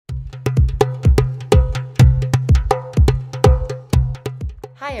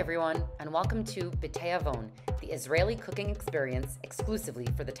Hi everyone, and welcome to B'tei Avon, the Israeli cooking experience exclusively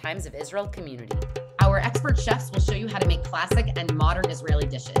for the Times of Israel community. Our expert chefs will show you how to make classic and modern Israeli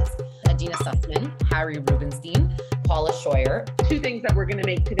dishes. Adina Sussman, Harry Rubenstein, Paula Scheuer. Two things that we're going to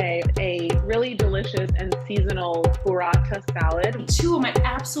make today: a really delicious and seasonal burrata salad. Two of my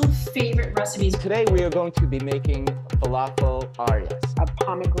absolute favorite recipes. Today we are going to be making falafel arias. A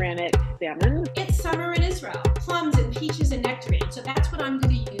pomegranate salmon. It's summer in Israel. Plums and peaches and nectarines. So that's what I'm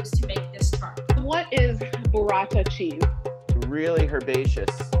going to use to make this tart. What is burrata cheese? Really herbaceous.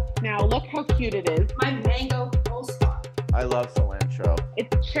 Now look how cute it is. My mango coleslaw. I love cilantro.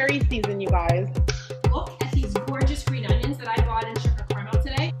 It's cherry season, you guys. Look at these gorgeous green onions that I bought in sugar caramel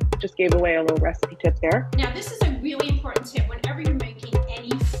today. Just gave away a little recipe tip there. Now this is a really important tip whenever you're making any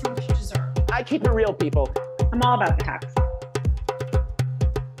fruit dessert. I keep it real, people. I'm all about the hacks.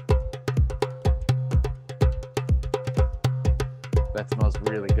 That smells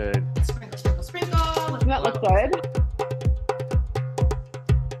really good. Sprinkle, sprinkle, sprinkle. Doesn't that look good?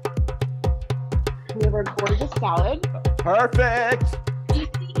 We have our gorgeous salad. Perfect! You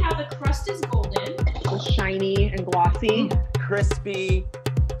see how the crust is golden? It's shiny and glossy. Crispy.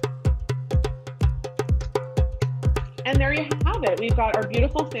 And there you have it. We've got our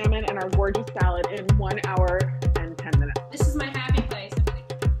beautiful salmon and our gorgeous salad in 1 hour and 10 minutes. This is my